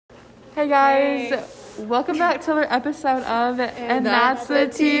Hey guys, welcome back to another episode of And That's the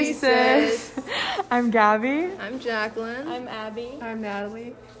Tea Sis. I'm Gabby. I'm Jacqueline. I'm Abby. I'm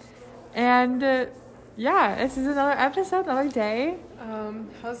Natalie. And this is another episode, another day.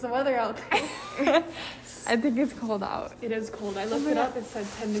 How's the weather out there? I think it's cold out. It is cold. I looked it up. It said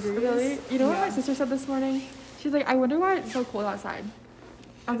 10 degrees. Really? You know what my sister said this morning? She's like, I wonder why it's so cold outside.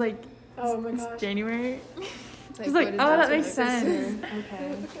 I was like, oh my it's gosh. January. She's like, oh, that makes sense.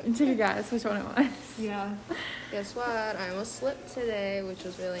 Okay. And take a guess which one it was. Yeah. Guess what? I almost slipped today, which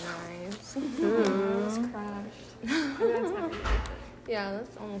was really nice. I almost crashed. I mean, that's every day. Yeah,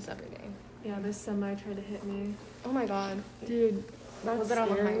 that's almost every day. Yeah, this semi tried to hit me. Oh my god. Dude, Was it on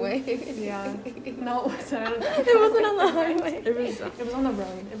the highway? Yeah. No, it wasn't. It wasn't on the highway. It was on the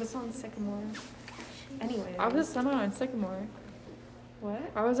road. It was on Sycamore. Anyway. I was semi on Sycamore. What?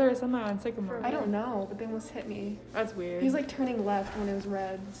 Why was there a semi on Sycamore? I don't know, but they almost hit me. That's weird. He was like turning left when it was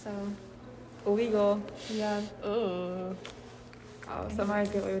red, so. Illegal. Yeah. Oh,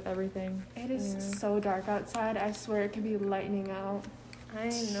 semis get away with everything. It is so dark outside. I swear it could be lightning out. I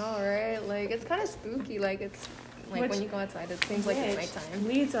know, right? Like, it's kind of spooky. Like, it's like when you go outside, it seems like it's nighttime.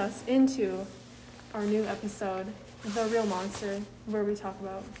 Leads us into our new episode, The Real Monster, where we talk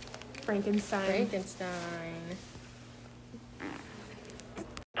about Frankenstein. Frankenstein.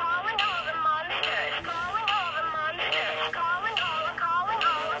 Calling all the monsters, calling all the monsters, calling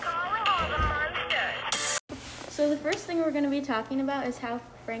all the monsters. So the first thing we're going to be talking about is how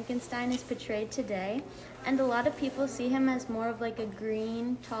Frankenstein is portrayed today. And a lot of people see him as more of like a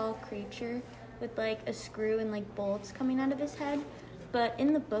green, tall creature with like a screw and like bolts coming out of his head. But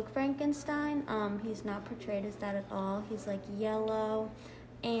in the book Frankenstein, he's not portrayed as that at all. He's like yellow.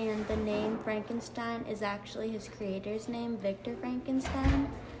 And the name Frankenstein is actually his creator's name, Victor Frankenstein.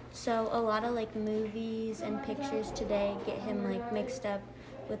 So a lot of like movies and pictures today get him like mixed up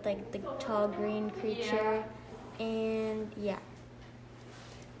with like the tall green creature. And yeah.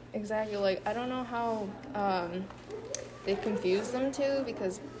 Exactly. Like, I don't know how they confuse them too,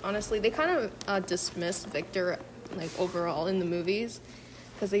 because honestly, they kind of dismiss Victor like overall in the movies,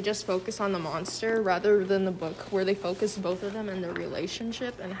 because they just focus on the monster rather than the book, where they focus both of them in their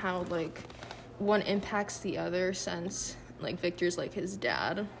relationship and how like one impacts the other, since like Victor's like his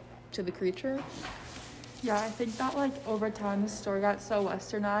dad to the creature. Yeah, I think that like over time the story got so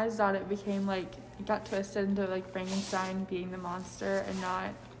westernized that it became like it got twisted into like Frankenstein being the monster and not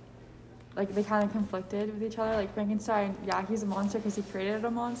like they kind of conflicted with each other. Like Frankenstein, yeah, he's a monster because he created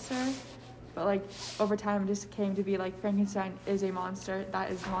a monster, but like over time it just came to be like Frankenstein is a monster. That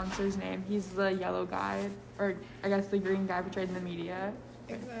is the monster's name. He's the yellow guy, or I guess the green guy portrayed in the media.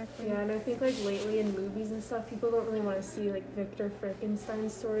 Exactly. Yeah, and I think like lately in movies and stuff, people don't really want to see like Victor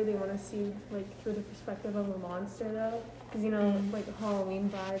Frankenstein's story. They want to see like through the perspective of a monster though, because you know like Halloween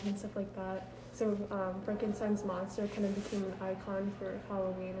vibes and stuff like that. So Frankenstein's monster kind of became an icon for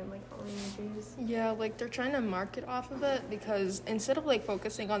Halloween and like Halloween movies. Yeah, like they're trying to market off of it, because instead of like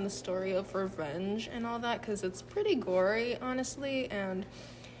focusing on the story of revenge and all that, because it's pretty gory honestly, and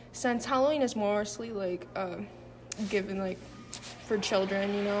since Halloween is mostly like given like for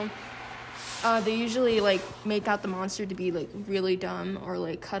children, you know, they usually like make out the monster to be like really dumb or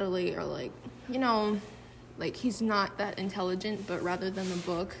like cuddly, or like, you know, like he's not that intelligent, but rather than the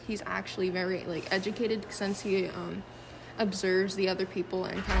book, he's actually very like educated, since he observes the other people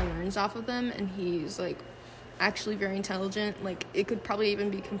and kind of learns off of them, and he's like actually very intelligent. Like it could probably even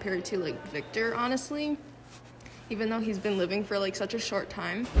be compared to like Victor, honestly, even though he's been living for like such a short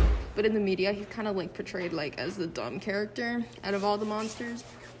time. But in the media, he's kind of like portrayed like as the dumb character out of all the monsters.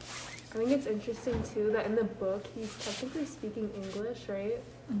 I think it's interesting too that in the book he's technically speaking English, right?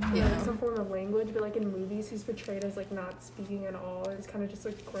 Yeah. Like some form of language, but like in movies he's portrayed as like not speaking at all. It's kind of just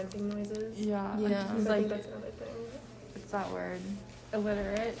like grunting noises. Yeah. Yeah. He's So I like, think that's another thing. what's that word?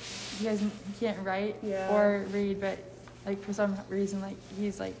 Illiterate. He can't write Yeah. or read, but like for some reason like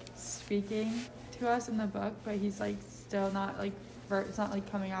he's like speaking to us in the book, but he's like still not like it's not like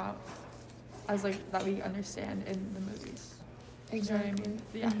coming out as like that we understand in the movies. Exactly. You know what I mean?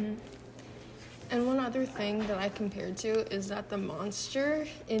 Yeah. Mm-hmm. And one other thing that I compared to is that the monster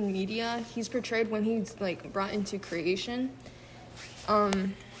in media, he's portrayed when he's like brought into creation,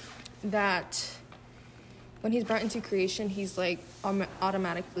 that when he's brought into creation, he's like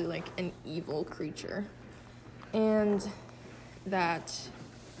automatically like an evil creature, and that,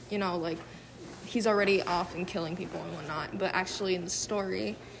 you know, like he's already off and killing people and whatnot, but actually in the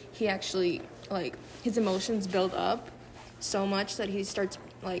story, he actually like his emotions build up so much that he starts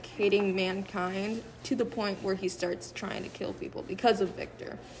like hating mankind to the point where he starts trying to kill people because of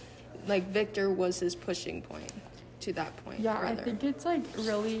Victor. Like Victor was his pushing point to that point. Yeah, rather. I think it's like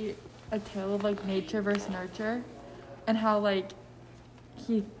really a tale of like nature versus nurture, and how like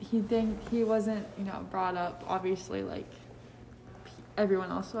he wasn't, you know, brought up obviously like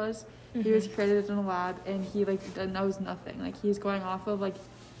everyone else was. He was created in a lab, and he like knows nothing. Like he's going off of like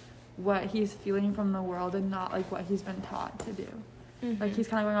what he's feeling from the world and not like what he's been taught to do. Like he's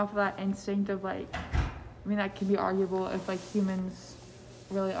kind of going off of that instinct of like, I mean, that can be arguable if like humans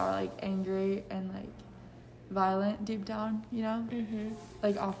really are like angry and like violent deep down, you know,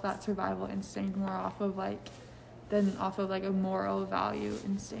 like off that survival instinct more off of like than off of like a moral value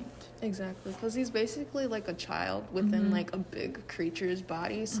instinct. Exactly, because he's basically like a child within like a big creature's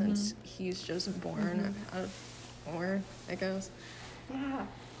body since he's just born out of nowhere, I guess. Yeah.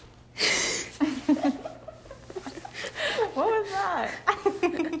 What was that?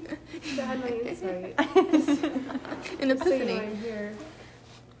 That had my insight. An So epiphany. I'm here.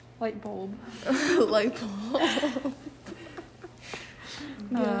 Light bulb. Light bulb.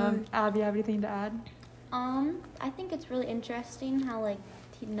 Abby, you have anything to add? I think it's really interesting how like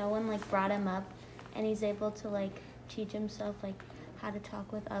no one like brought him up, and he's able to like teach himself like how to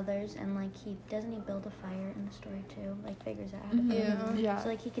talk with others, and like he build a fire in the story too, like figures out how to build it. Yeah. So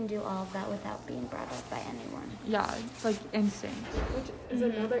like he can do all of that without being brought up by anyone. Yeah, it's like instinct. Which is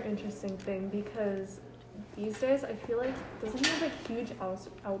another interesting thing, because these days I feel like, doesn't he have like huge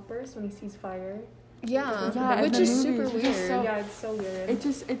outbursts when he sees fire? Yeah, Yeah, which in the is super movies, which is weird. so- Yeah, it's so weird.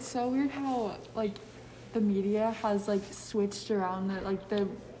 It's so weird how like the media has like switched around the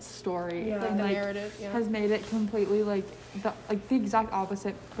story Yeah. and the like narrative, yeah. has made it completely like the exact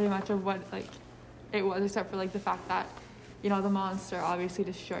opposite pretty much of what like it was, except for like the fact that, you know, the monster obviously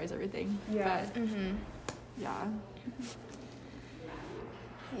destroys everything. Yeah. But yeah.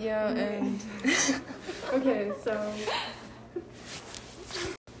 Yeah, and Okay, so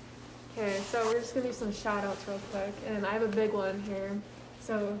we're just gonna do some shout outs real quick, and I have a big one here.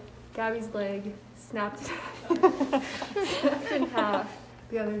 So Gabby's leg snapped in half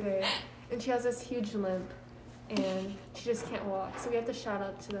the other day, and she has this huge limp, and she just can't walk. So we have to shout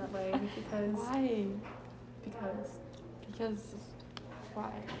out to that leg because Why? because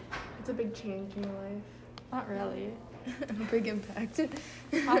Why? it's a big change in your life. Not really. big impact. It's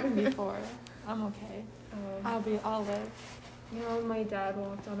happened before. I'm okay. I'll live. You know, my dad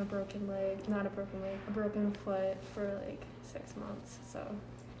walked on a broken broken foot for like 6 months. So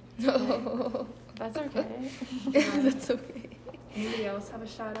No. That's okay. That's okay. anybody else have a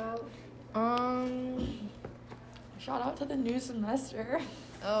shout out? Shout out to the new semester.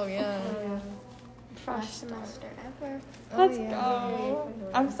 Oh yeah. Fresh Last semester ever. Let's yeah. go.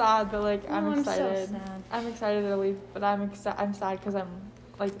 I'm sad, but like I'm Oh, I'm so excited. sad. I'm excited to leave, but I'm sad because I'm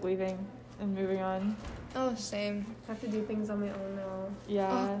like leaving and moving on. Oh, same. I have to do things on my own now.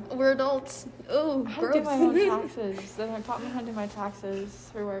 Yeah. Oh, we're adults. Oh, I have to do my own gross. taxes. Then I taught me how to do my taxes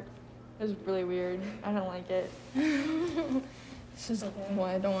for work. It was really weird. I don't like it. It's just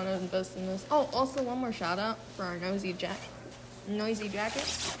why I don't want to invest in this. Oh, also one more shout out for our noisy jacket.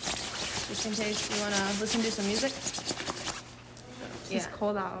 Just in case you want to listen to some music. It's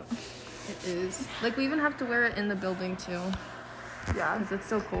cold out. It is. Like, we even have to wear it in the building, too. Yeah. Because it's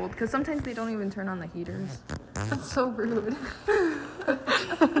so cold. Because sometimes they don't even turn on the heaters. That's so rude.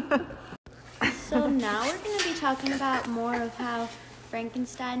 So now we're going to be talking about more of how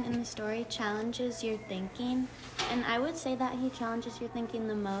Frankenstein in the story challenges your thinking. And I would say that he challenges your thinking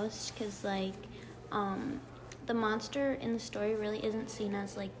the most because, like, the monster in the story really isn't seen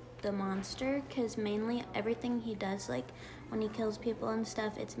as, like, the monster, because mainly everything he does, like, when he kills people and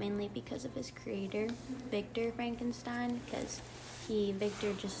stuff, it's mainly because of his creator, Victor Frankenstein, because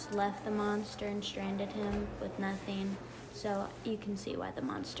Victor just left the monster and stranded him with nothing. So you can see why the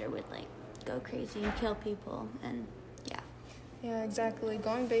monster would, like, go crazy and kill people, and yeah. Yeah, exactly.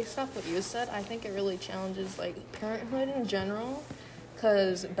 Going based off what you said, I think it really challenges, like, parenthood in general.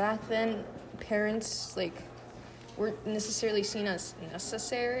 Because back then, parents, like, weren't necessarily seen as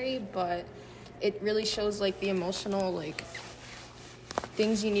necessary, but it really shows, like, the emotional, like,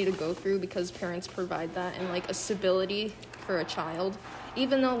 things you need to go through because parents provide that, and, like, a stability for a child.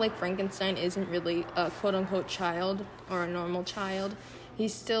 Even though, like, Frankenstein isn't really a quote-unquote child or a normal child, he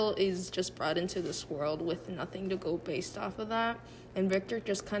still is just brought into this world with nothing to go based off of that. And Victor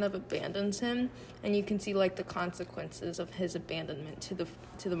just kind of abandons him, and you can see, like, the consequences of his abandonment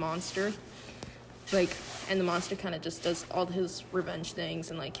to the monster. Like, and the monster kind of just does all his revenge things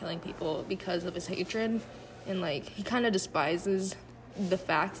and, like, killing people because of his hatred. And, like, he kind of despises the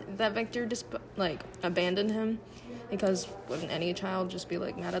fact that Victor abandoned him, because wouldn't any child just be,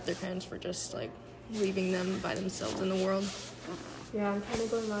 like, mad at their parents for just, like, leaving them by themselves in the world? Yeah, I'm kind of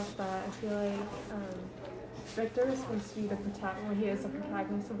going off that. I feel like Victor is supposed to be the protagonist. Well, he is the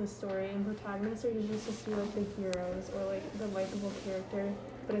protagonist of the story, and protagonists are usually supposed to be like the heroes or like the likable character.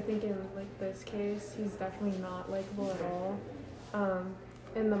 But I think in like this case, he's definitely not likable at all.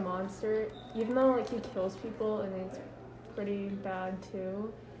 And the monster, even though like he kills people and it's pretty bad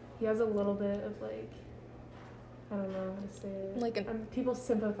too, he has a little bit of like, I don't know how to say it. Like people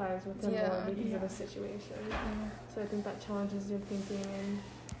sympathize with him more because of Yeah. the situation. So I think that challenges your thinking,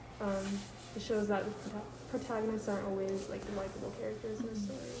 and it shows that protagonists aren't always like likable characters in a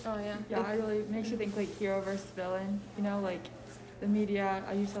story. Oh yeah. Yeah, it really makes you think like hero versus villain. You know, like the media,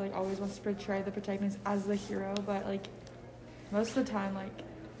 I used to like always wants to portray the protagonist as the hero, but like most of the time, like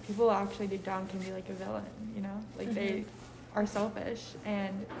people actually deep down can be like a villain. You know, like they are selfish,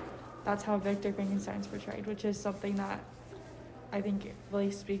 and that's how Victor Frankenstein's portrayed, which is something that I think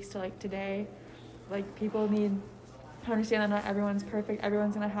really speaks to like today. Like people need to understand that not everyone's perfect.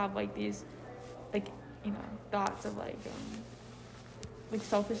 Everyone's gonna have like these, like, you know, thoughts of like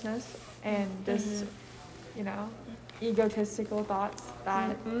selfishness and just you know, egotistical thoughts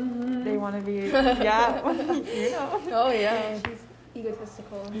that they want to be. Yeah, you know. Oh yeah. She's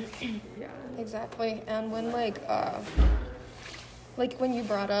egotistical. Yeah. Exactly. And when like when you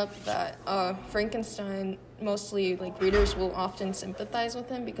brought up that Frankenstein, mostly like readers will often sympathize with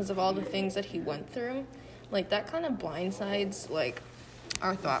him because of all the things that he went through, like that kind of blindsides like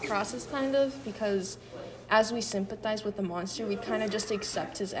our thought process kind of, because as we sympathize with the monster, we kind of just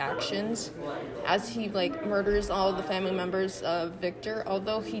accept his actions as he like murders all the family members of Victor,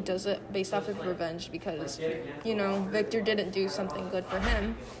 although he does it based off of revenge because, you know, Victor didn't do something good for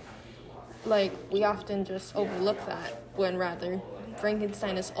him. Like, we often just overlook that, when rather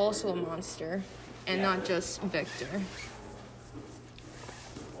Frankenstein is also a monster and not just Victor.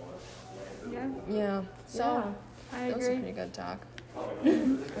 Yeah. Yeah. So I that was a agree. pretty good talk.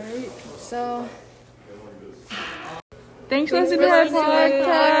 Right. So Thanks for listening to our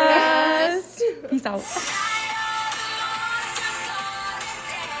podcast. Peace out.